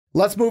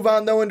Let's move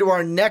on, though, into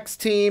our next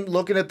team,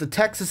 looking at the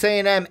Texas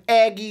A&M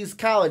Aggies,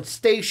 College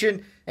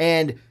Station,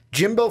 and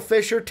Jimbo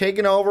Fisher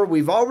taking over.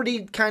 We've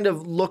already kind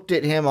of looked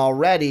at him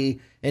already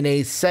in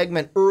a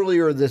segment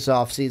earlier this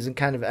offseason,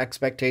 kind of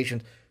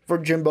expectations for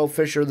Jimbo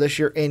Fisher this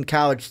year in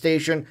College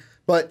Station.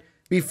 But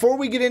before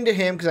we get into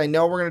him, because I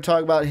know we're going to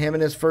talk about him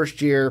in his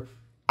first year,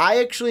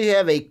 I actually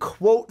have a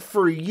quote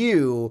for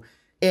you,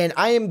 and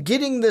I am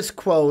getting this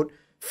quote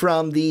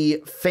from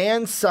the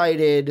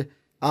fan-cited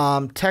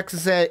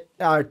Texas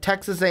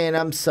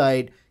A&M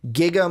site,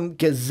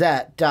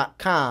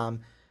 GighamGazette.com,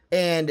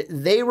 and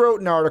they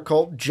wrote an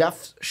article.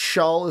 Jeff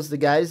Shull is the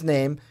guy's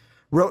name.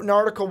 Wrote an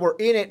article where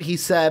in it he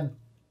said,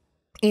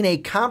 in a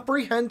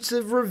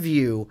comprehensive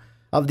review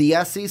of the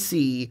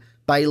SEC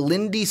by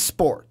Lindy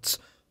Sports,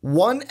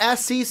 one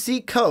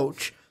SEC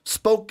coach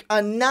spoke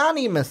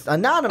anonymously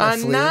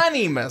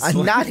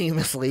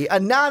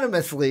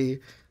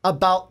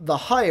about the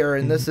hire,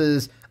 and this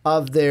is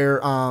of their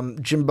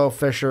Jimbo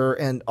Fisher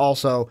and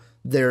also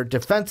their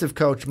defensive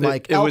coach,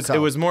 Mike Elko. It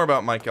was more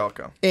about Mike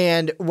Elko.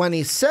 And when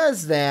he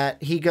says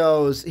that, he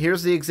goes,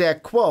 here's the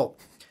exact quote,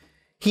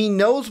 "He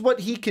knows what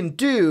he can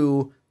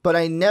do, but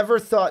I never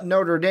thought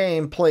Notre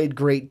Dame played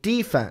great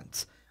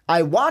defense.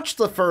 I watched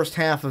the first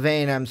half of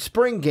A&M's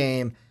spring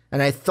game,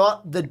 and I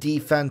thought the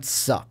defense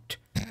sucked."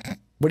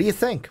 What do you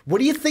think? What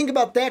do you think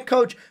about that,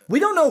 Coach?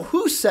 We don't know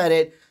who said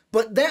it,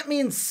 but that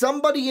means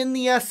somebody in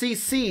the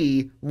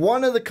SEC,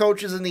 one of the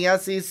coaches in the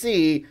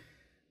SEC,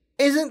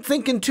 isn't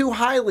thinking too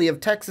highly of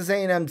Texas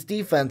A&M's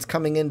defense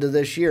coming into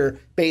this year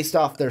based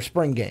off their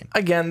spring game.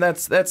 Again,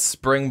 that's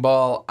spring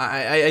ball.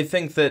 I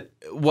think that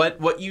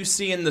what you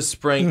see in the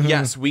spring,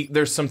 yes,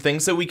 there's some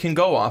things that we can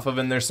go off of,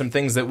 and there's some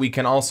things that we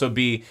can also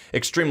be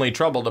extremely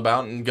troubled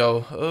about and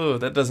go, oh,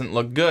 that doesn't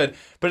look good.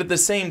 But at the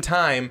same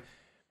time,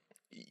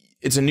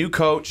 it's a new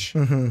coach.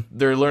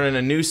 They're learning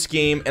a new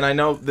scheme, and I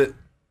know that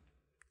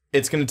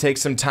it's going to take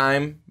some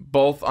time,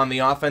 both on the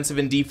offensive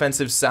and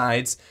defensive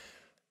sides,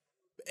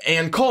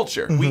 and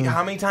culture.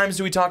 How many times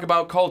do we talk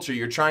about culture?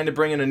 You're trying to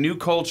bring in a new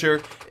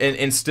culture and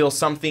instill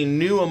something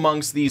new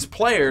amongst these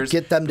players.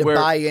 Get them to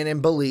buy in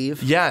and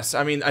believe. Yes.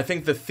 I mean, I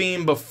think the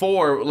theme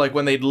before, like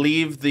when they'd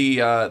leave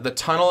the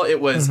tunnel, it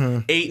was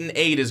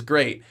 8-8 is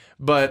great.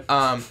 But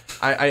I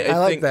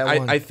like that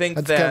one. I think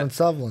that's that Kevin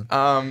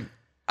Sutherland.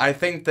 I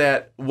think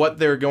that what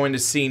they're going to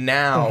see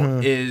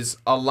now is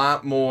a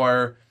lot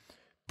more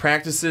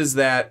practices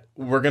that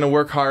we're going to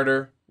work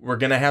harder. We're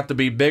going to have to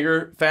be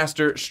bigger,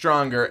 faster,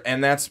 stronger,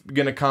 and that's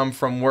going to come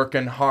from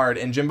working hard.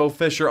 And Jimbo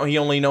Fisher, he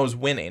only knows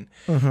winning.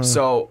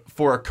 So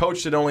for a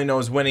coach that only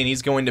knows winning,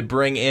 he's going to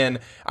bring in,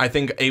 I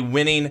think, a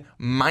winning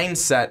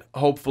mindset,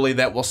 hopefully,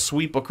 that will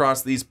sweep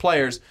across these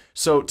players.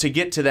 So to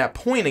get to that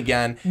point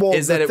again, to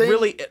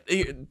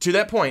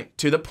the point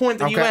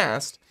that you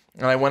asked,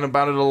 and I went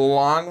about it a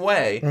long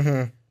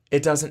way,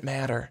 it doesn't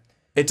matter.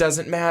 It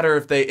doesn't matter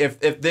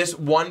if this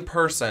one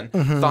person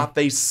thought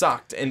they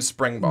sucked in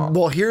spring ball.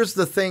 Well, here's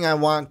the thing I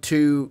want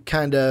to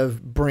kind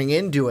of bring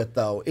into it,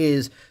 though,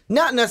 is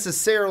not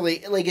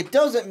necessarily, like, it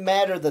doesn't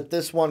matter that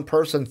this one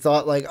person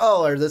thought, like,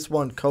 or this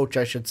one coach,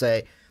 I should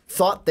say,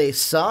 thought they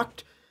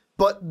sucked.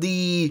 But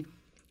the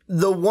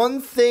one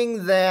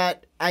thing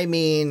that, I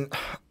mean,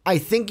 I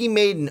think he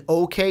made an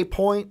okay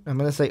point, I'm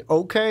going to say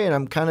okay, and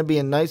I'm kind of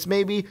being nice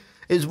maybe,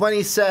 is when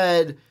he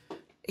said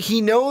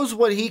he knows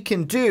what he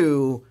can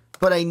do,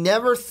 but I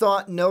never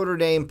thought Notre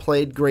Dame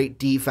played great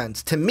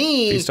defense. To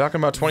me... He's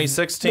talking about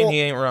 2016, he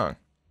ain't wrong.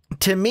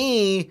 To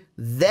me,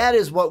 that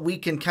is what we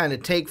can kind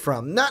of take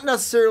from. Not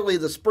necessarily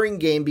the spring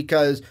game,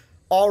 because,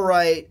 all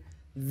right,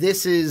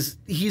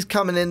 he's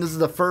coming in, this is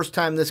the first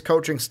time this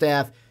coaching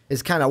staff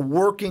is kind of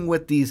working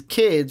with these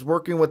kids,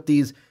 working with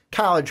these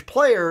college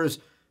players,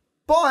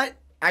 but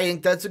I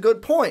think that's a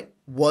good point.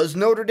 Was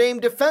Notre Dame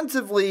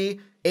defensively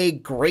a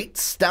great,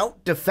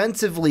 stout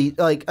defensively,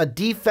 like a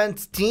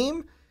defense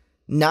team?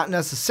 Not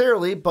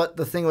necessarily, but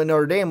the thing with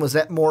Notre Dame was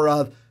that more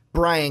of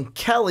Brian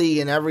Kelly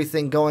and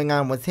everything going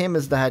on with him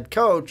as the head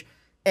coach,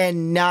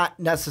 and not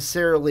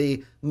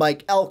necessarily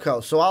Mike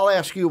Elko. So I'll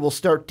ask you, we'll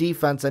start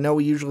defense. I know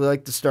we usually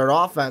like to start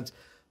offense,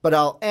 but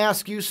I'll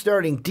ask you,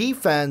 starting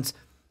defense,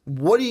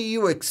 what do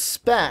you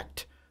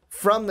expect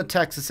from the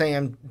Texas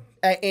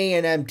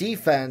A&M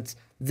defense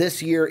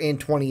this year in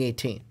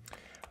 2018?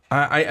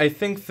 I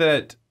think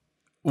that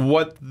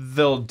what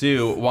they'll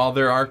do, while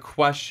there are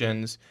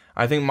questions,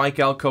 I think Mike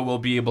Elko will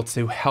be able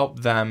to help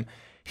them.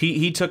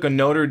 He took a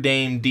Notre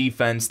Dame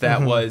defense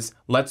that was,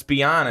 let's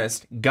be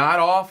honest,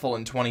 god-awful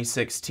in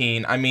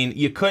 2016. I mean,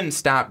 you couldn't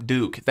stop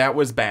Duke. That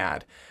was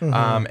bad.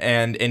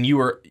 And you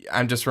were,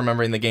 I'm just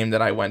remembering the game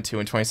that I went to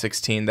in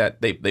 2016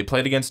 that they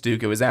played against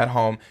Duke. It was at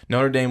home.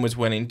 Notre Dame was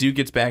winning. Duke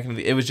gets back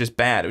into it was just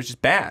bad. It was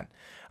just bad.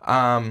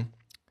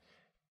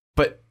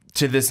 But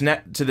to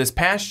this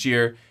past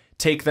year,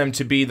 take them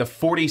to be the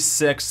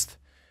 46th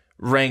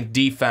ranked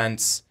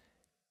defense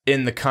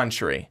in the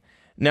country.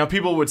 Now,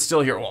 people would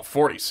still hear, well,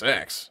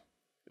 46.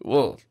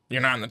 Well,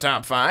 you're not in the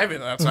top 5.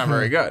 That's not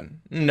very good.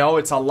 No,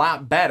 it's a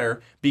lot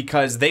better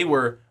because they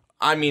were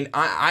I mean,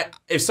 I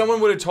if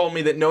someone would have told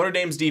me that Notre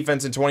Dame's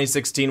defense in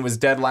 2016 was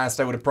dead last,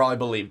 I would have probably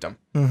believed them.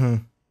 Mm-hmm.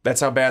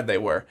 That's how bad they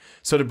were.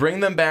 So to bring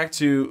them back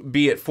to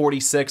be at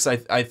 46,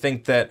 I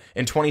think that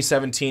in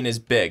 2017 is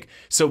big.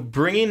 So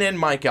bringing in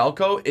Mike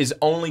Elko is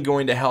only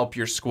going to help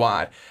your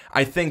squad.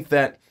 I think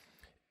that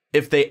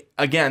if they,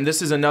 again,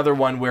 this is another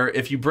one where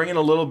if you bring in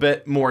a little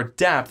bit more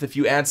depth, if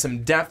you add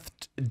some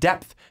depth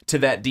to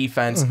that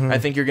defense, I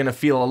think you're going to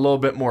feel a little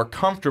bit more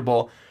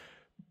comfortable.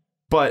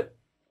 But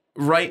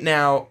right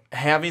now,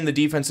 having the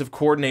defensive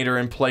coordinator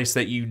in place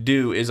that you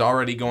do is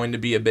already going to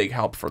be a big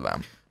help for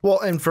them. Well,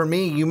 and for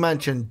me, you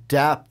mentioned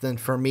depth, and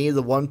for me,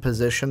 the one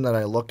position that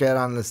I look at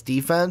on this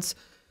defense,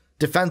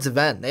 defensive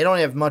end. They don't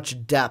have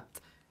much depth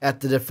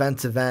at the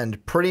defensive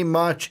end. Pretty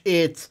much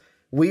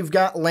we've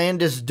got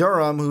Landis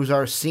Durham, who's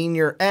our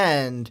senior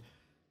end,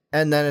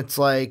 and then it's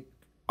like,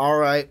 all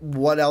right,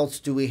 what else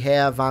do we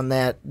have on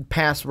that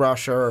pass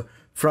rusher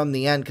from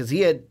the end? Because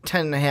he had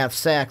 10.5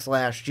 sacks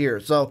last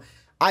year. So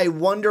I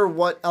wonder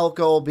what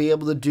Elko will be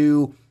able to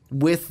do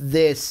with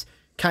this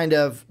kind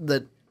of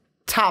the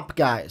top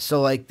guys.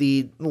 So like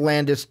the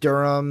Landis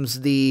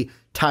Durhams, the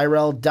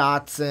Tyrell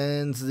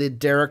Dotsons, the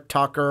Derek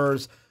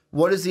Tuckers.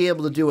 What is he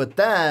able to do with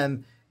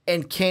them?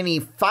 And can he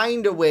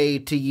find a way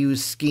to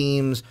use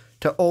schemes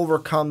to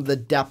overcome the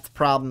depth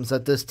problems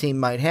that this team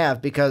might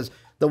have? Because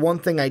the one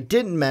thing I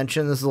didn't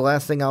mention, this is the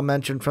last thing I'll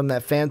mention from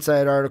that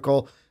Fanside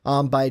article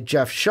by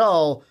Jeff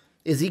Shull,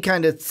 is he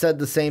kind of said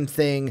the same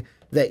thing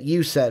that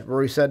you said,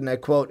 where he said, and I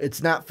quote,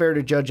 "It's not fair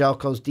to judge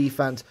Elko's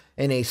defense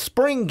in a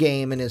spring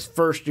game in his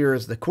first year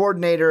as the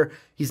coordinator.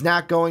 He's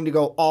not going to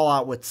go all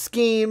out with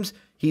schemes.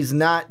 He's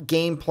not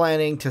game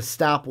planning to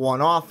stop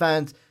one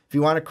offense. If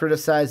you want to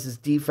criticize his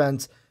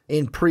defense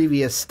in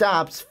previous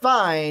stops,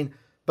 fine,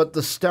 but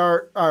the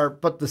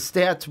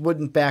stats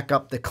wouldn't back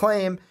up the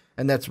claim,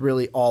 and that's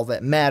really all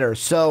that matters."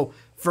 So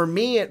for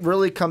me, it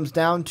really comes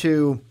down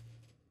to,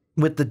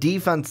 with the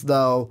defense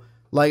though,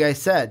 like I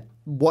said,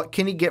 what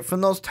can he get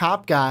from those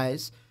top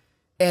guys?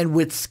 And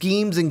with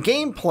schemes and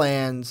game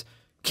plans,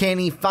 can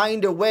he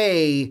find a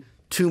way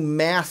to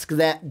mask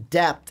that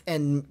depth,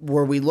 and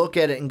where we look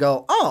at it and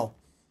go, oh,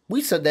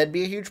 we said that'd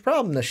be a huge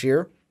problem this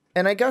year,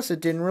 and I guess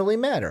it didn't really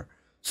matter.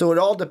 So it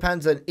all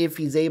depends on if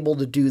he's able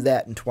to do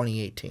that in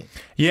 2018.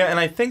 Yeah, and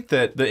I think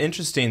that the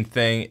interesting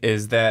thing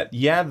is that,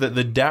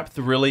 the depth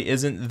really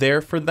isn't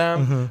there for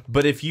them.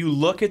 But if you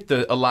look at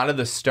a lot of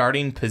the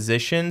starting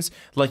positions,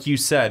 like you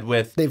said,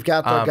 they've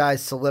got their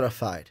guys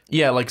solidified.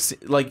 Yeah,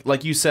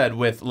 like you said,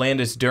 with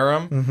Landis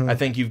Durham, I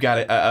think you've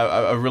got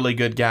a really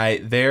good guy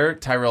there.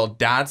 Tyrell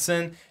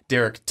Dodson,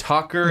 Derek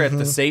Tucker at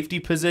the safety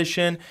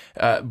position.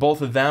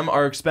 Both of them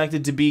are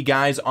expected to be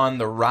guys on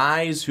the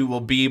rise who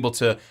will be able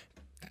to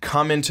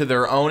come into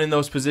their own in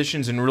those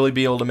positions and really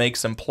be able to make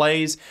some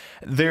plays.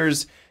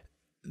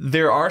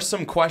 There are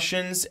some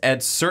questions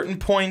at certain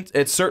points,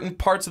 at certain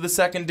parts of the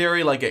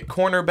secondary, like at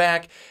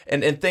cornerback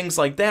and things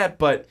like that,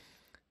 but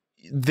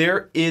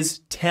there is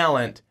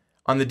talent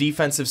on the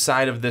defensive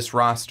side of this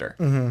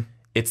roster.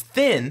 It's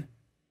thin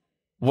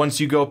once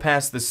you go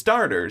past the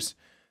starters,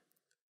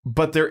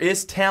 but there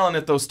is talent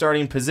at those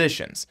starting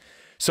positions.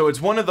 So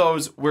it's one of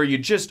those where you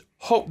just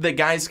hope that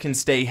guys can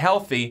stay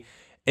healthy,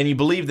 and you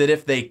believe that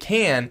if they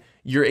can,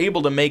 you're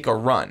able to make a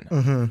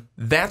run.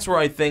 That's where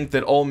I think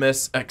that Ole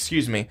Miss, we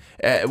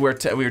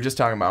were just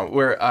talking about,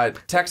 where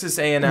Texas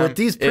A&M with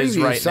these previews, is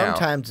right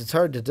sometimes it's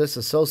hard to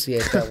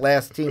disassociate that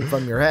last team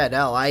from your head.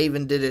 Hell, I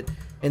even did it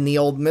in the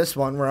Ole Miss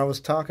one where I was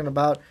talking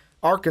about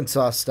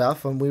Arkansas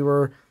stuff when we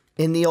were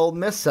in the Ole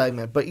Miss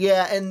segment. But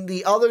yeah, and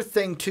the other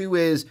thing too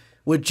is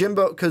with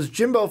Jimbo, because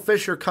Jimbo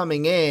Fisher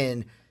coming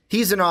in,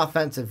 he's an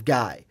offensive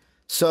guy.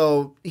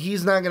 So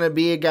he's not going to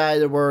be a guy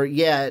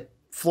that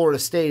Florida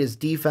State, his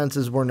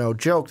defenses were no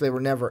joke. They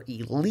were never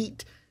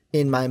elite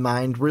in my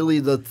mind. Really,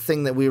 the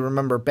thing that we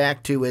remember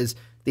back to is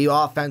the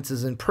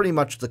offenses and pretty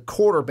much the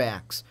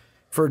quarterbacks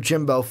for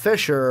Jimbo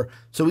Fisher.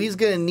 So he's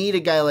going to need a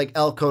guy like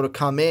Elko to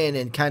come in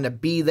and kind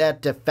of be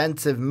that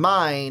defensive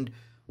mind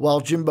while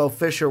Jimbo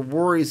Fisher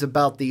worries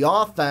about the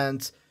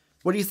offense.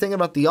 What do you think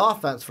about the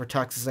offense for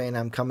Texas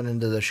A&M coming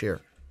into this year?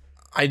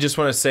 I just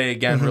want to say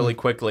again really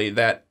quickly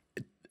that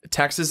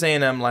Texas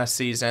A&M last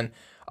season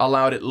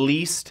allowed at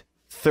least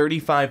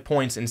 35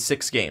 points in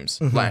 6 games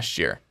last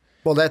year.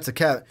 Well, that's a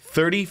cat.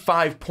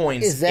 35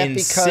 points in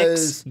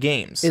 6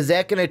 games. Is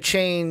that going to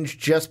change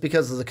just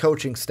because of the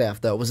coaching staff,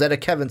 though? Was that a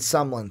Kevin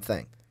Sumlin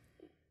thing?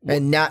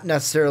 And not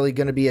necessarily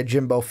going to be a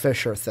Jimbo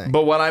Fisher thing?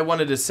 But what I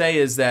wanted to say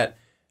is that,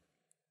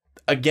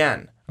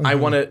 again, I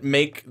want to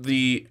make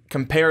the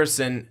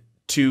comparison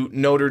to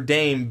Notre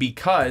Dame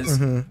because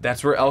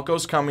that's where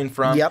Elko's coming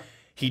from. Yep.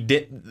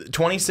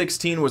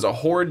 2016 was a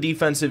horrid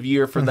defensive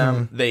year for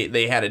them.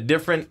 They had a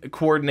different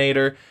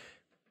coordinator,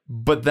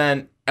 but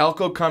then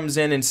Elko comes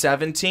in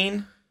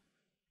 17,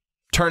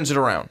 turns it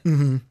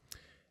around.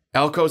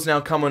 Elko's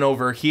now coming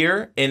over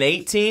here in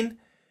 18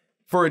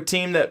 for a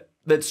team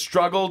that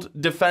struggled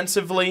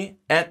defensively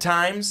at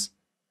times,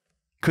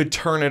 could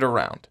turn it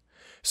around.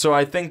 So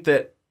I think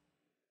that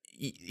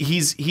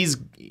he's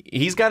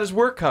got his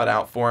work cut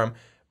out for him.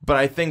 but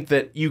I think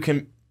that you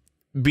can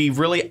be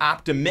really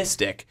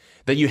optimistic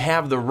that you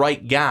have the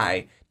right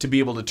guy to be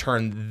able to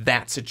turn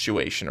that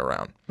situation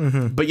around.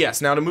 But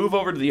yes, now to move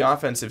over to the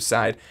offensive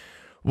side,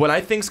 what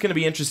I think is going to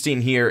be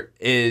interesting here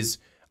is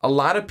a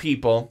lot of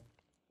people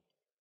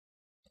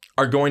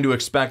are going to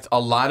expect a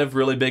lot of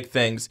really big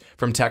things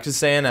from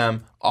Texas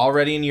A&M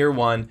already in year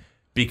one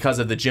because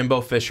of the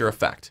Jimbo Fisher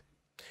effect.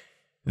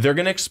 They're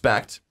going to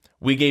expect,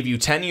 we gave you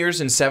 10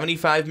 years and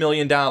 $75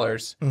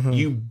 million.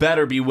 You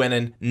better be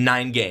winning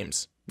 9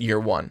 games year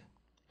one.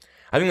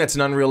 I think that's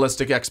an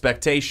unrealistic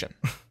expectation.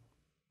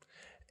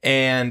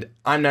 And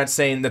I'm not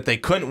saying that they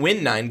couldn't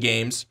win 9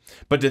 games,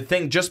 but to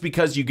think just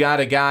because you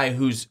got a guy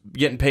who's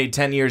getting paid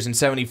 10 years and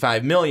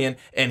 $75 million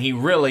and he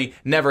really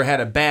never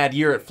had a bad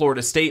year at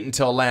Florida State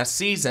until last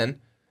season,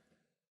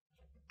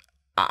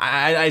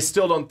 I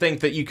still don't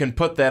think that you can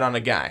put that on a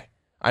guy.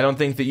 I don't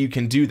think that you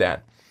can do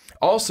that.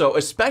 Also,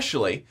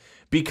 especially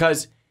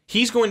because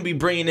he's going to be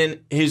bringing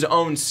in his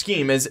own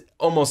scheme, as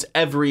almost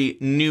every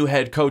new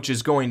head coach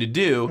is going to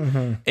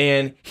do.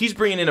 And he's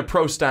bringing in a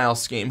pro-style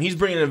scheme. He's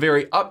bringing in a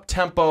very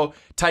up-tempo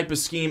type of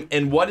scheme.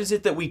 And what is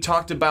it that we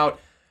talked about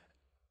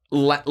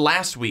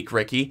last week,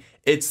 Ricky?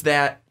 It's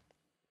that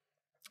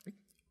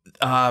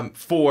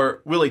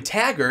for Willie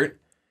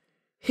Taggart,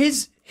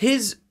 his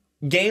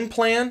game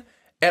plan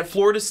at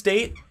Florida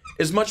State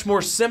is much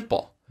more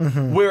simple.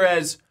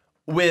 Whereas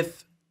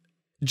with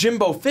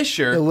Jimbo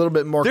Fisher, a little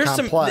bit more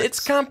complex. It's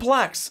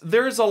complex.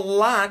 There's a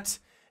lot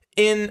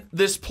in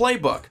this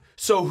playbook.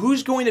 So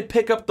who's going to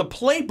pick up the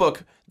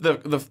playbook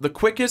the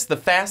quickest, the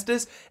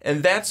fastest?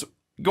 And that's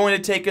going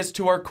to take us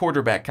to our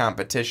quarterback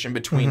competition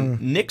between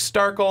Nick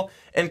Starkel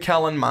and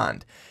Kellen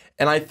Mond.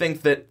 And I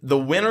think that the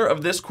winner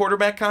of this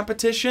quarterback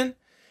competition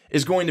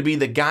is going to be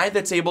the guy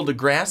that's able to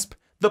grasp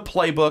the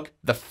playbook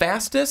the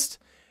fastest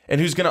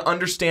and who's going to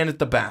understand it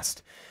the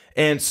best.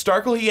 And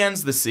Starkel, he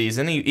ends the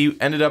season. He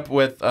ended up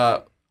with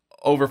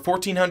over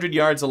 1,400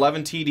 yards,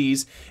 11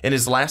 TDs in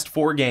his last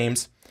 4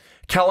 games.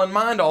 Kellen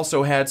Mond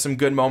also had some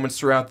good moments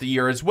throughout the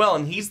year as well,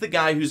 and he's the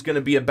guy who's going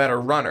to be a better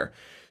runner.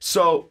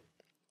 So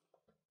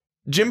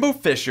Jimbo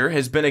Fisher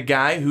has been a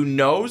guy who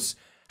knows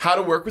how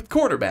to work with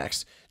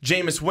quarterbacks.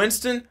 Jameis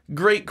Winston,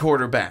 great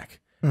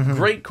quarterback.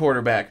 Great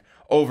quarterback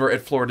over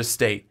at Florida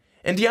State.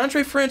 And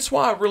DeAndre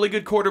Francois, a really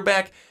good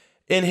quarterback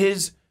in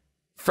his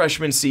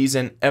freshman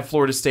season at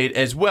Florida State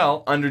as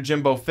well under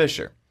Jimbo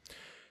Fisher.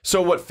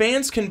 So what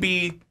fans can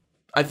be,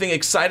 I think,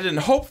 excited and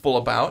hopeful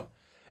about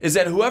is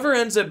that whoever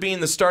ends up being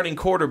the starting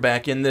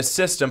quarterback in this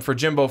system for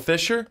Jimbo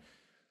Fisher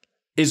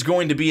is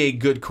going to be a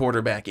good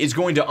quarterback, is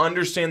going to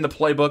understand the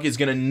playbook, is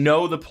going to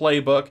know the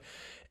playbook,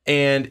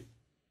 and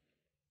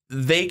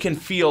they can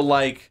feel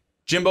like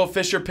Jimbo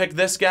Fisher picked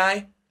this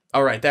guy.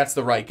 All right, that's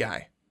the right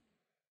guy.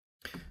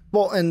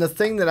 Well, and the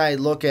thing that I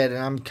look at, and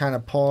I'm kind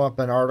of pulling up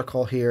an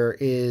article here,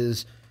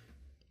 is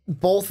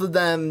both of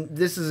them,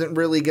 this isn't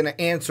really going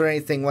to answer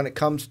anything when it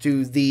comes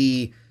to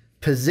the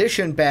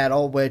position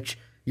battle, which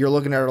you're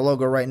looking at our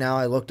logo right now.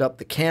 I looked up,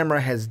 the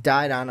camera has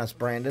died on us,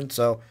 Brandon,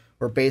 so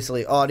we're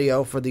basically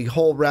audio for the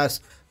whole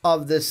rest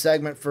of this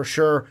segment for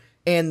sure.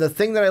 And the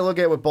thing that I look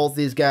at with both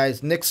these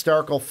guys, Nick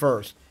Starkel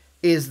first,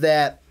 is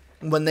that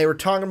when they were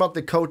talking about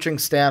the coaching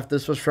staff,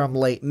 this was from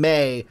late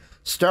May,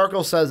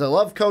 Starkel says, I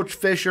love Coach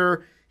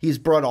Fisher. He's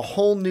brought a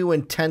whole new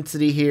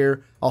intensity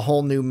here, a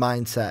whole new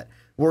mindset.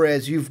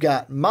 Whereas you've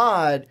got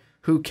Mod,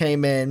 who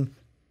came in,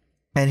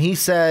 and he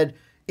said,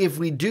 if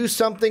we do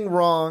something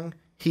wrong,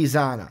 he's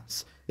on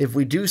us. If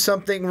we do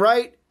something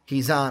right,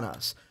 he's on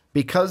us.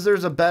 Because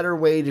there's a better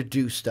way to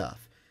do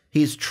stuff.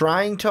 He's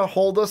trying to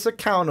hold us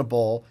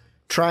accountable,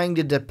 trying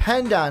to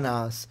depend on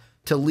us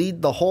to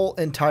lead the whole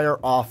entire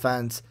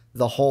offense,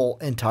 the whole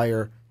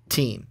entire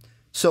team.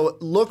 So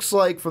it looks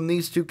like from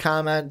these two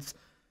comments,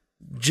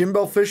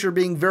 Jimbo Fisher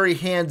being very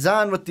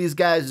hands-on with these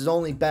guys is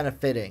only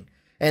benefiting.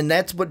 And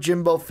that's what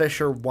Jimbo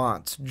Fisher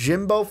wants.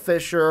 Jimbo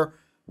Fisher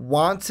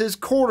wants his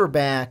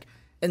quarterback,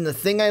 and the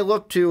thing I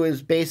look to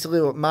is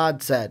basically what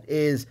Mod said,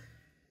 is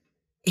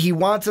he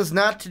wants us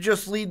not to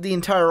just lead the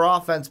entire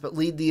offense, but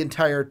lead the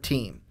entire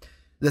team.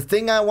 The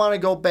thing I want to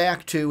go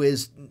back to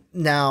is,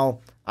 now,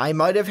 I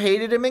might have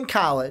hated him in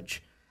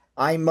college.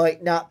 I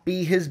might not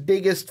be his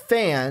biggest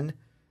fan,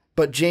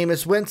 but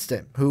Jameis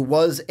Winston, who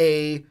was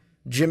a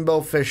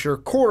Jimbo Fisher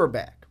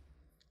quarterback.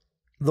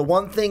 The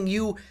one thing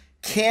you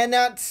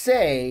cannot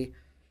say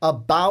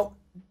about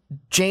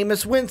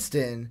Jameis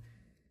Winston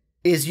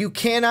is you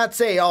cannot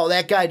say, oh,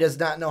 that guy does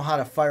not know how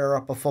to fire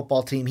up a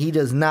football team. He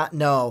does not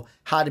know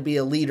how to be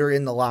a leader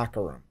in the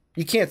locker room.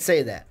 You can't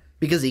say that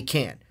because he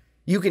can.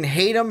 You can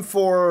hate him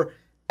for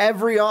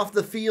every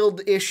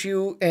off-the-field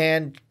issue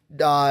and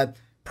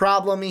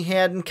problem he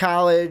had in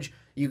college.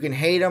 You can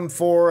hate him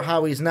for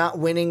how he's not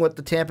winning with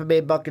the Tampa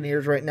Bay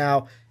Buccaneers right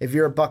now if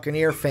you're a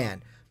Buccaneer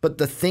fan. But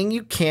the thing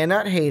you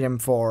cannot hate him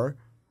for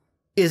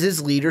is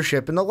his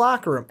leadership in the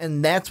locker room.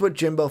 And that's what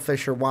Jimbo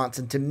Fisher wants.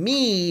 And to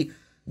me,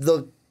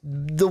 the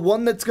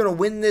one that's going to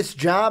win this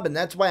job, and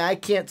that's why I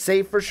can't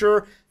say for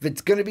sure if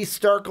it's going to be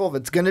Starkel, if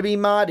it's going to be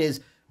Mod,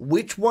 is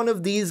which one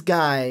of these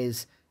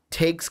guys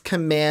takes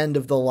command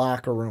of the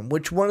locker room.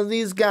 Which one of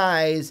these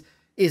guys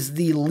is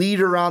the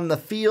leader on the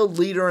field,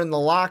 leader in the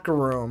locker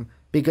room?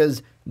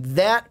 Because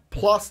that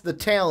plus the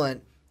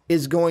talent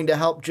is going to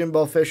help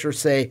Jimbo Fisher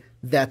say,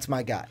 that's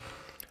my guy.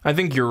 I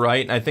think you're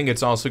right. I think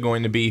it's also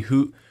going to be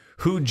who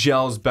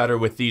gels better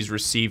with these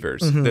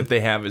receivers that they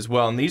have as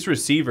well. And these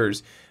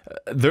receivers,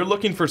 they're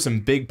looking for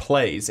some big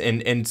plays,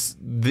 and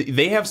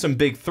they have some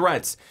big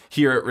threats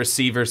here at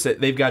receivers.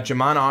 They've got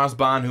Jamon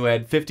Osborne, who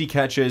had 50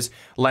 catches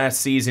last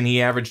season.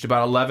 He averaged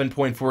about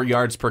 11.4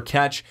 yards per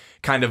catch.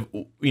 Kind of,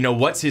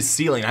 what's his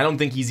ceiling? I don't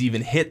think he's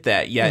even hit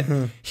that yet.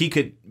 He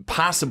could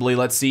possibly,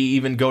 let's see,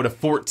 even go to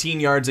 14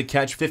 yards a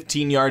catch,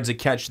 15 yards a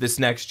catch this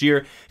next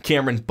year.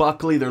 Cameron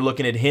Buckley, they're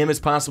looking at him as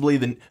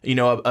possibly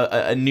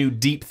a new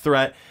deep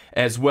threat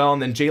as well. And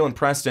then Jalen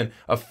Preston,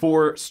 a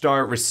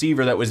 4-star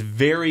receiver that was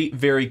very,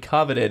 very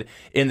coveted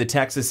in the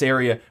Texas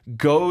area,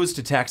 goes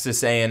to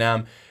Texas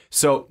A&M.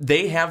 So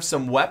they have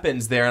some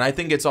weapons there. And I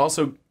think it's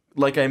also,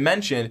 like I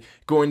mentioned,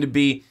 going to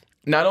be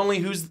not only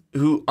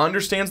who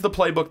understands the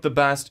playbook the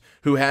best,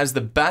 who has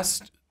the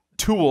best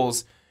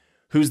tools,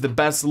 who's the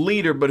best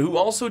leader, but who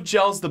also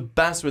gels the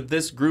best with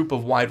this group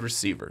of wide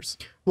receivers.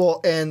 Well,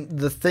 and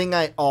the thing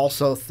I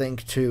also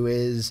think, too,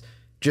 is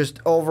just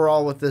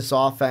overall with this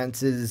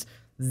offense is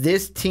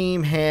this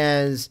team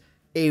has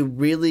a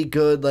really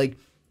good,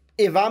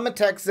 if I'm a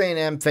Texas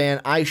A&M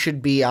fan, I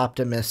should be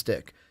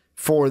optimistic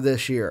for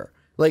this year.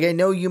 I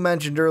know you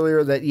mentioned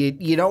earlier that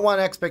you don't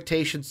want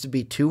expectations to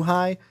be too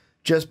high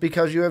just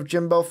because you have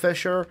Jimbo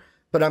Fisher,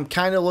 but I'm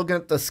kind of looking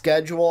at the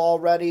schedule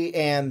already,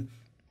 and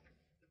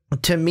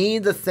to me,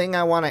 the thing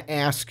I want to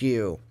ask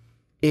you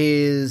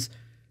is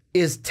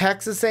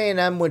Texas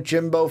A&M with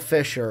Jimbo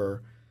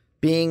Fisher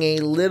being a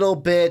little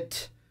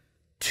bit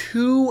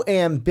too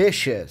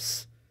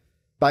ambitious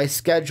by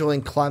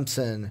scheduling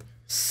Clemson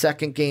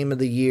second game of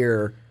the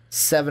year,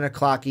 7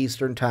 o'clock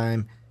Eastern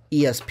time,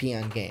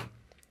 ESPN game?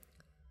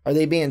 Are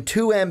they being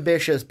too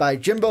ambitious by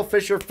Jimbo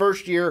Fisher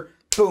first year,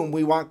 boom,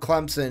 we want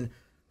Clemson,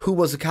 who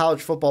was a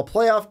college football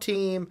playoff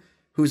team,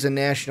 who's a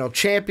national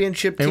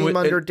championship team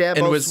under Dabo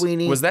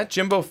Swinney. Was that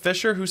Jimbo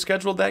Fisher who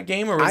scheduled that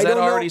game, or was that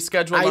already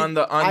scheduled on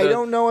the? I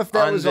don't know if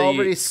that was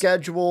already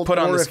scheduled. Put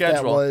on the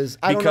schedule.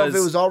 I don't know if it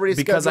was already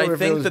scheduled.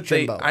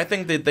 Because I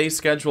think that they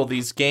schedule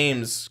these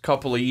games a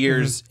couple of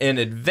years in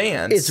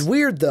advance. It's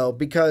weird though,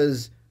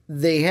 because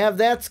they have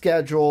that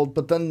scheduled,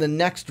 but then the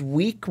next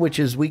week, which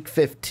is week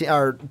 15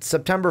 or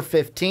September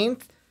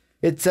 15th,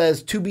 it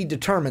says to be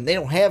determined. They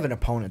don't have an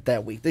opponent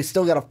that week. They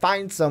still got to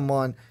find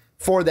someone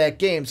for that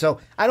game. So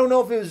I don't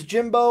know if it was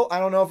Jimbo. I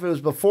don't know if it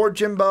was before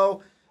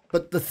Jimbo.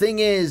 But the thing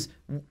is,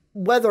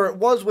 whether it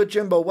was with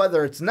Jimbo,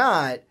 whether it's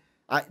not,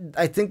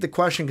 I think the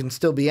question can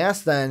still be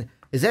asked then,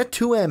 is that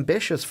too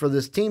ambitious for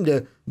this team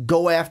to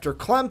go after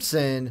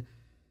Clemson,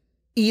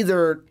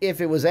 either if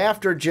it was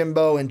after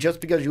Jimbo and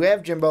just because you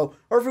have Jimbo,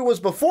 or if it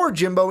was before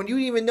Jimbo and you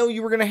didn't even know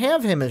you were going to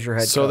have him as your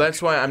head coach? So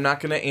that's why I'm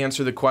not going to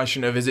answer the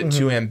question of is it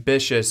too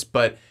ambitious,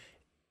 but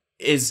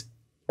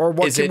or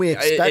what can we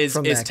expect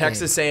from that game? Is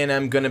Texas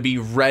A&M going to be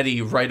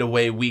ready right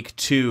away week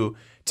 2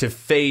 to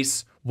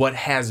face what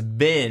has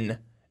been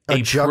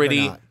a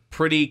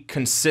pretty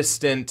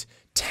consistent,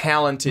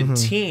 talented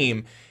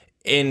team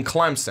in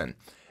Clemson?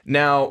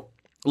 Now,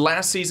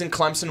 last season,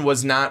 Clemson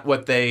was not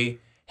what they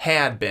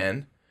had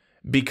been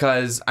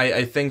because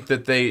I think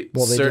that they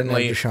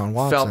certainly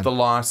felt the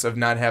loss of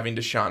not having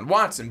Deshaun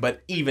Watson.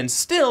 But even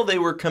still, they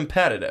were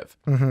competitive.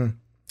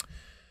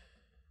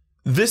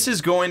 This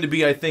is going to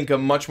be, I think, a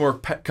much more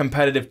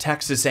competitive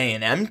Texas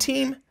A&M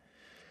team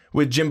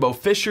with Jimbo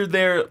Fisher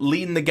there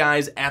leading the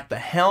guys at the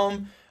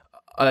helm.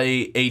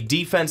 A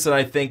defense that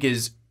I think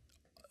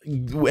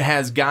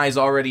has guys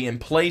already in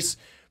place,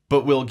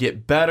 but will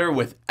get better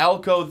with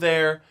Elko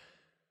there.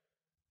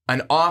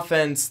 An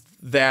offense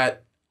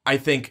that I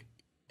think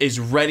is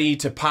ready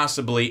to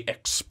possibly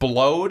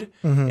explode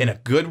in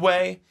a good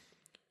way.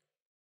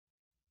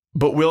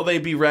 But will they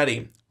be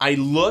ready? I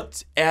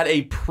looked at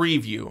a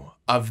preview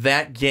of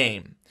that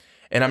game,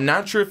 and I'm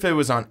not sure if it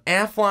was on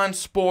Athlon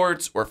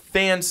Sports or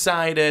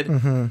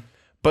Fansided,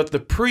 but the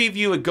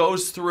preview, it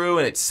goes through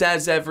and it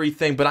says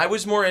everything, but I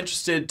was more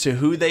interested to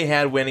who they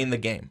had winning the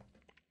game.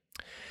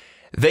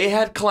 They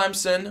had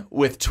Clemson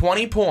with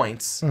 20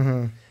 points.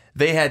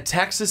 They had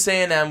Texas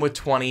A&M with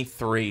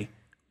 23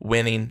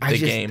 winning the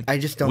game. I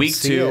just don't Week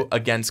see 2 it.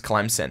 against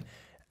Clemson.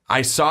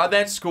 I saw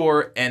that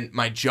score and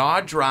my jaw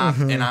dropped,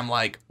 and I'm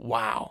like,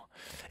 wow.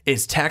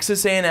 Is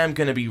Texas A&M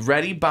going to be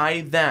ready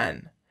by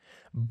then?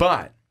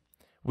 But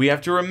we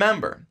have to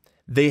remember,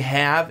 they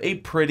have a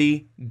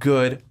pretty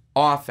good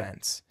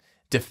offense.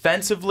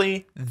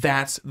 Defensively,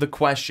 that's the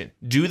question.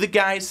 Do the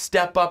guys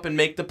step up and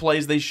make the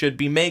plays they should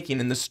be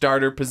making in the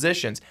starter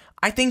positions?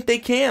 I think they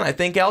can. I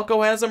think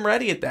Elko has them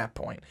ready at that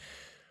point.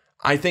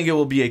 I think it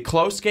will be a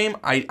close game.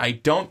 I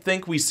don't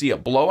think we see a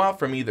blowout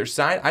from either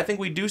side. I think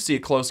we do see a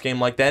close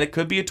game like that. It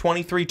could be a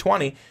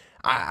 23-20.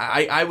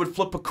 I would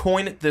flip a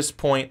coin at this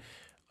point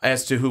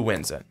as to who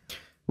wins it.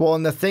 Well,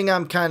 and the thing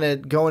I'm kind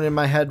of going in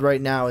my head right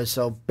now is,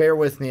 so bear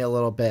with me a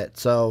little bit.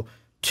 So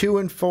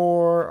 2-4.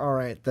 All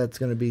right, that's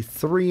going to be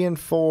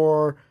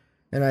 3-4.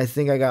 And I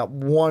think I got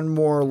one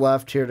more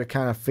left here to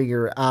kind of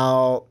figure it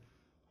out.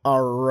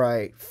 All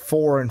right,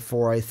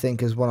 4-4, I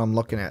think, is what I'm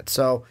looking at.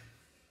 So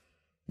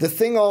the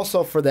thing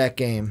also for that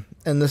game,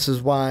 and this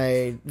is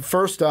why,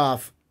 first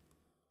off,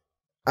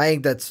 I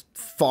think that's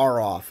far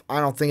off. I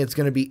don't think it's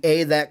going to be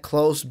A, that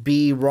close,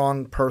 B,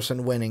 wrong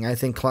person winning. I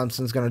think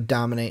Clemson's going to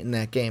dominate in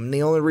that game. And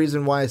the only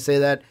reason why I say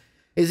that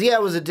is, yeah,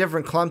 it was a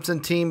different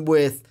Clemson team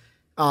with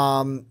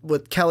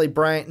Kelly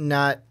Bryant and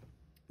not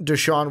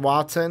Deshaun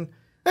Watson.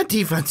 That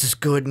defense is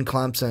good in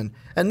Clemson.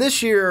 And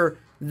this year,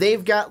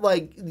 they've got,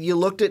 like, you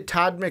looked at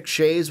Todd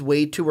McShay's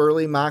way too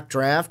early mock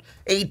draft.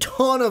 A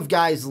ton of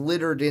guys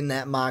littered in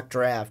that mock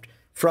draft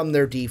from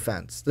their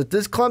defense. That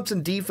this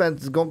Clemson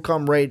defense is going to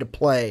come ready to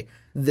play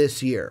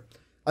this year.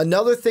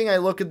 Another thing I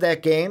look at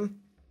that game,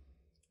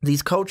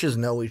 these coaches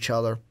know each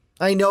other.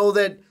 I know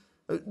that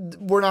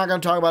we're not going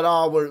to talk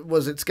about,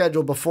 was it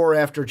scheduled before or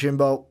after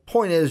Jimbo?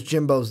 Point is,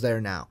 Jimbo's there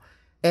now.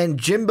 And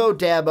Jimbo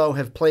Dabo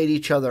have played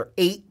each other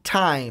 8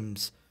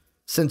 times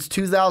since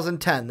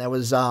 2010. That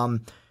was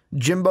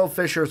Jimbo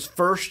Fisher's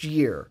first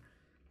year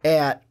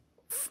at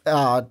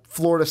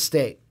Florida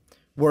State,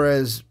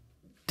 whereas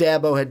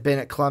Dabo had been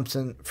at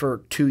Clemson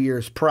for 2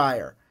 years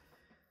prior.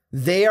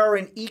 They are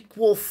an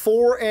equal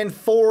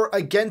 4-4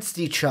 against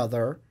each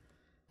other.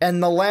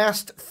 And the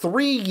last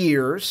 3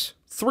 or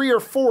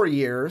 4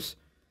 years,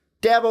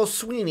 Dabo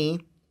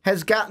Swinney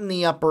has gotten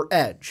the upper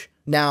edge.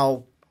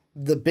 Now,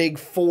 the big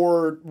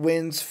 4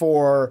 wins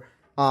for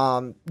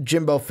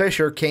Jimbo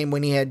Fisher came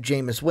when he had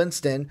Jameis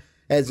Winston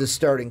as his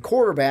starting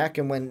quarterback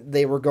and when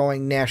they were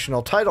going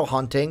national title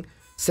hunting.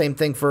 Same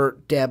thing for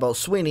Dabo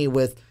Swinney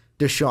with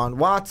Deshaun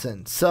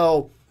Watson.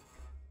 So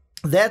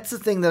that's the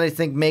thing that I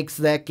think makes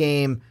that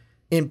game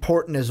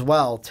important as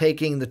well,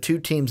 taking the two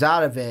teams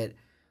out of it.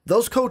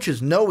 Those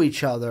coaches know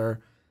each other.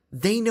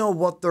 They know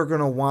what they're going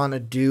to want to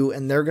do,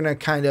 and they're going to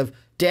kind of,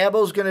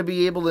 Dabo's going to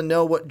be able to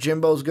know what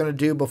Jimbo's going to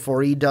do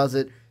before he does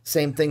it.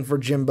 Same thing for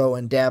Jimbo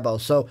and Dabo.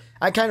 So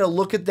I kind of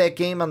look at that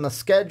game on the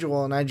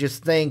schedule, and I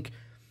just think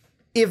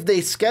if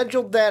they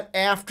scheduled that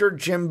after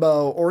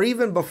Jimbo or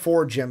even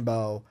before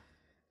Jimbo,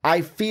 I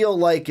feel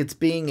like it's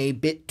being a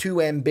bit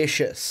too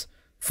ambitious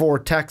for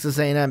Texas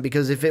A&M,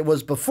 because if it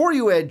was before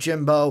you had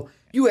Jimbo,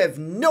 you have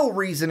no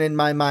reason in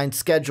my mind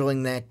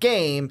scheduling that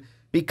game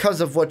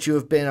because of what you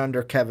have been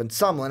under Kevin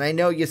Sumlin. I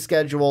know you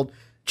scheduled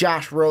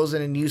Josh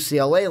Rosen and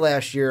UCLA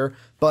last year,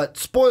 but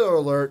spoiler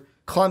alert,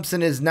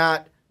 Clemson is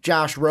not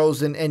Josh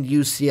Rosen and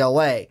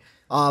UCLA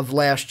of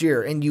last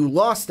year, and you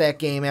lost that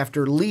game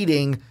after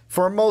leading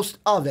for most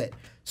of it.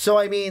 So,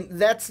 I mean,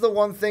 that's the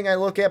one thing I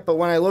look at, but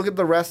when I look at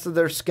the rest of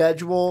their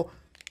schedule,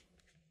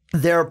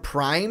 they're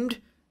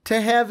primed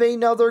to have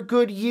another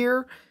good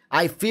year.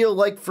 I feel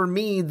like for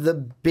me, the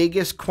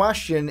biggest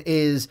question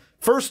is,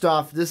 first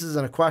off, this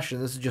isn't a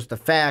question, this is just a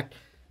fact.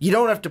 You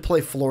don't have to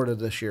play Florida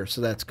this year, so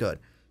that's good.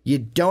 You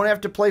don't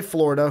have to play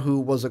Florida, who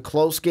was a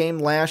close game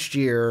last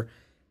year,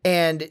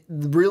 and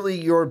really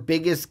your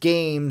biggest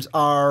games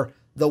are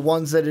the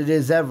ones that it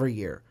is every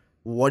year.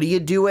 What do you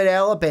do at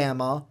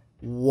Alabama?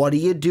 What do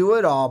you do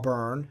at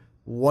Auburn?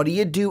 What do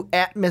you do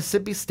at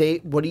Mississippi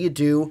State? What do you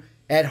do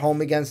at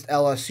home against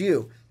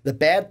LSU? The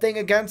bad thing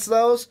against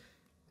those,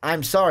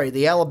 I'm sorry,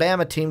 the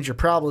Alabama teams you're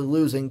probably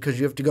losing because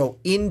you have to go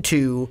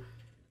into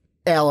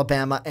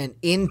Alabama and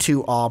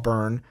into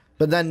Auburn.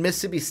 But then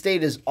Mississippi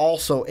State is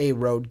also a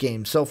road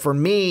game. So for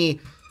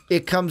me,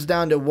 it comes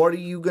down to what are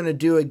you going to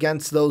do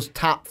against those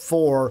top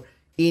 4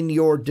 in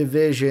your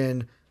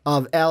division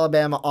of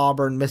Alabama,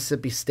 Auburn,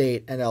 Mississippi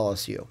State, and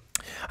LSU.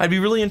 I'd be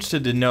really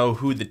interested to know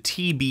who the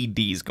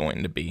TBD is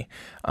going to be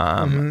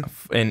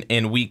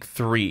in week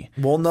 3.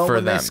 We'll know for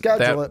when them. they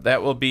schedule it.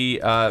 That will be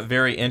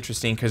very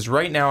interesting because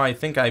right now I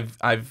think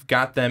I've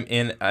got them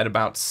in at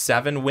about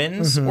 7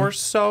 wins or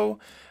so.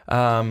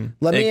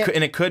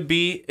 It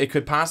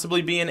could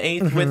possibly be an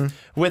 8th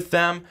with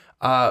them.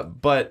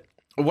 But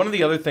one of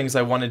the other things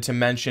I wanted to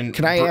mention.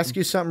 Can I ask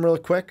you something real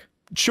quick?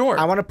 Sure.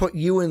 I want to put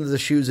you into the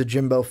shoes of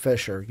Jimbo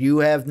Fisher. You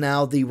have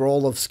now the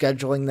role of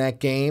scheduling that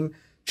game.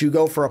 Do you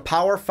go for a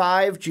Power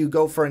 5? Do you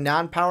go for a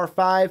non-Power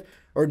 5?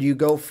 Or do you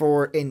go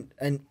for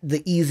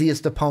the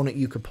easiest opponent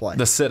you could play?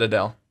 The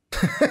Citadel.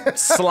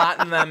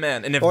 Slotting them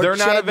in. And if they're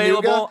not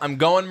available, I'm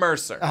going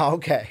Mercer. Oh,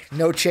 okay.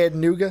 No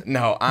Chattanooga?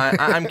 No,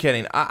 I'm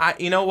kidding.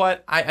 You know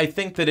what? I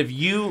think that if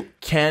you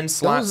can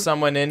slot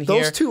someone in here.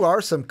 Those two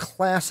are some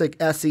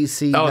classic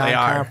SEC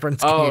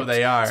non-conference games. Oh,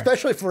 they are.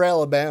 Especially for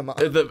Alabama.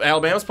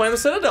 Alabama's playing the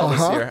Citadel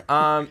this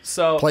year.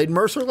 So played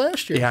Mercer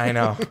last year.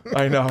 Yeah,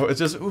 I know. It's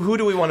just, who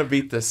do we want to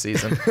beat this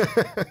season?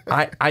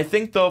 I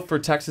think, though, for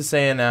Texas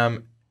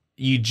A&M,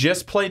 you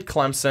just played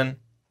Clemson.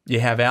 You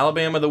have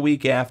Alabama the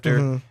week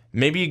after.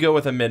 Maybe you go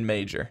with a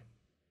mid-major.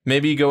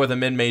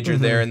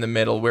 There in the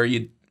middle where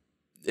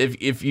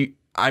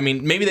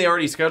maybe they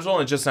already scheduled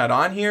and it's just not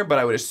on here, but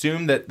I would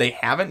assume that they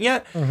haven't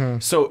yet.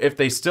 So if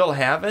they still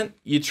haven't,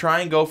 you try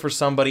and go for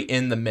somebody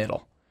in the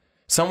middle.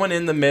 Someone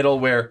in the middle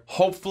where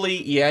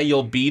hopefully,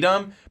 you'll beat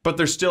them, but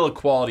they're still a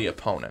quality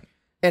opponent.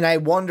 And I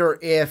wonder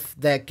if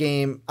that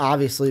game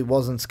obviously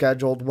wasn't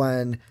scheduled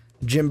when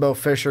Jimbo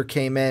Fisher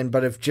came in,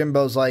 but if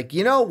Jimbo's like,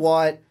 you know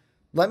what,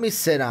 let me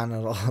sit on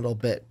it a little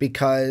bit,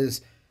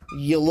 because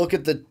you look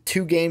at the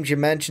 2 games you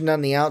mentioned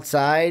on the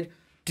outside,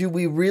 do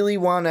we really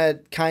want to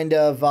kind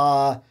of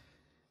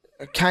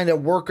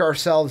work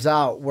ourselves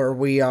out where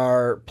we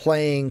are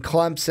playing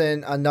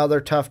Clemson, another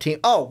tough team?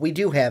 Oh, we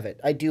do have it.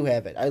 I do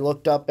have it. I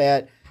looked up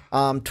at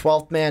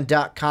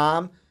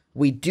 12thman.com.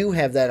 We do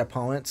have that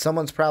opponent.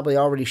 Someone's probably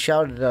already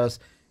shouted at us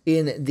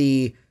in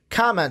the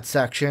comment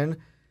section.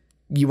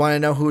 You want to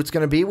know who it's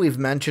going to be? We've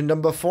mentioned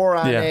them before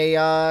on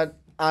a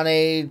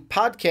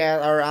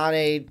podcast or on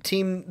a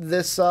team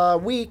this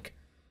week.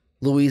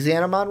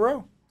 Louisiana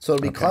Monroe. So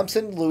it'll be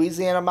Clemson,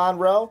 Louisiana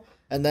Monroe,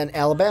 and then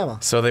Alabama.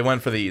 So they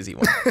went for the easy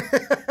one.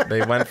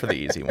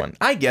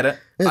 I get it.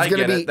 It's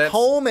going to be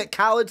home at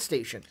College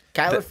Station,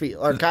 Kyle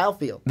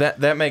Field.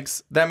 That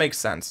makes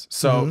sense.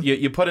 So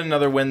you put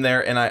another win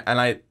there, and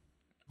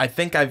I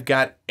think I've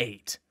got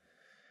 8.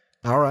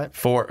 All right.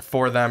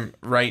 For them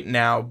right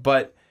now,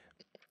 but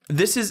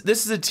this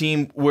is a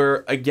team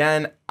where,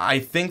 again, I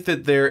think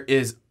that there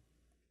is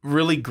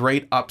really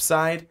great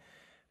upside,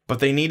 but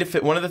they need to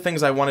fit. One of the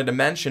things I wanted to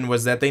mention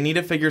was that they need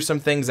to figure some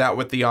things out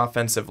with the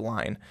offensive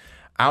line.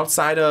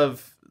 Outside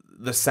of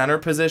the center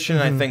position,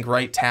 I think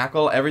right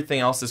tackle, everything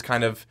else is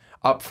kind of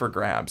up for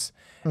grabs.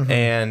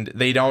 And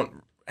they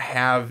don't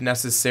have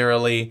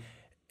necessarily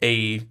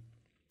a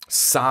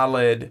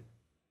solid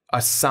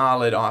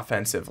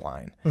offensive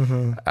line.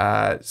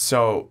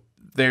 So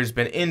there's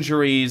been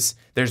injuries,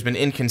 there's been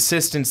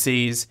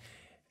inconsistencies,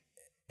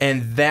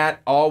 and that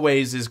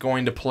always is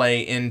going to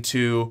play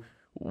into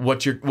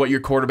what your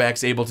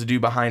quarterback's able to do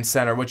behind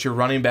center, what your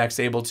running back's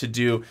able to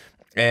do.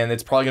 And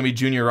it's probably going to be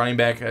junior running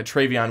back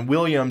Travion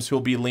Williams who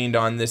will be leaned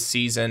on this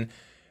season.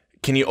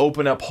 Can you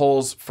open up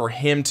holes for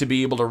him to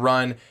be able to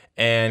run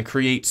and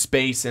create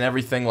space and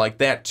everything like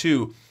that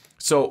too?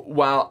 So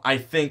while I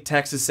think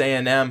Texas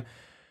A&M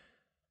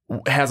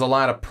has a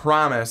lot of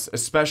promise,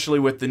 especially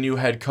with the new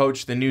head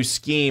coach, the new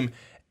scheme,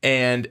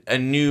 and a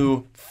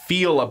new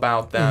feel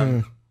about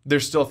them,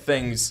 there's still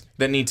things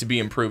that need to be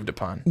improved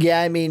upon.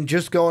 Yeah, I mean,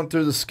 just going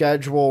through the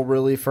schedule,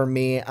 really, for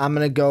me, I'm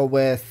going to go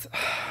with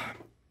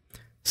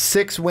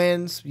 6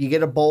 wins. You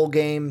get a bowl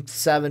game,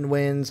 7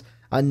 wins,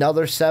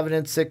 another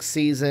 7-6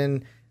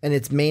 season, and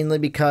it's mainly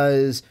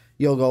because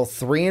you'll go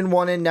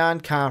 3-1 in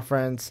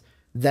non-conference,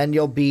 then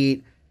you'll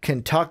beat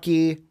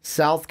Kentucky,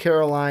 South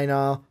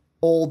Carolina,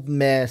 Old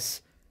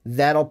Miss.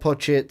 That'll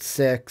put you at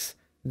 6.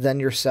 Then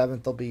your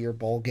 7th will be your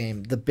bowl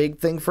game. The big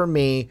thing for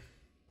me,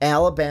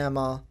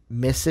 Alabama,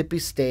 Mississippi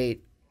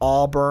State,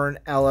 Auburn,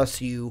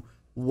 LSU.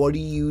 What do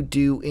you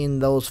do in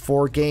those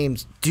 4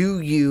 games? Do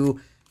you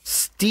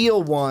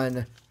steal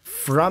one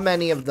from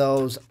any of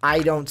those? I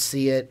don't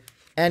see it.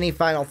 Any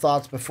final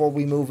thoughts before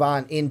we move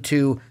on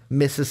into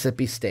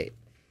Mississippi State?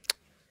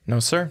 No,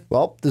 sir.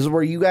 Well, this is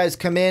where you guys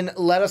come in.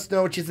 Let us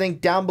know what you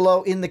think down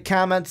below in the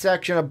comment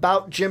section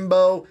about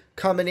Jimbo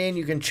coming in.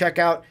 You can check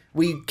out,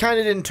 we kind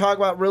of didn't talk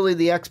about really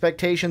the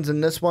expectations in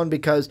this one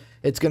because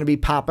it's going to be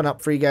popping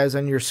up for you guys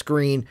on your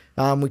screen.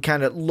 We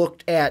kind of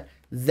looked at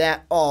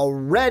that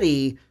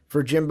already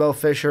for Jimbo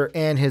Fisher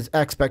and his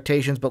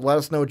expectations, but let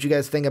us know what you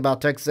guys think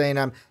about Texas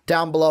A&M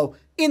down below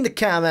in the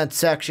comment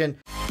section.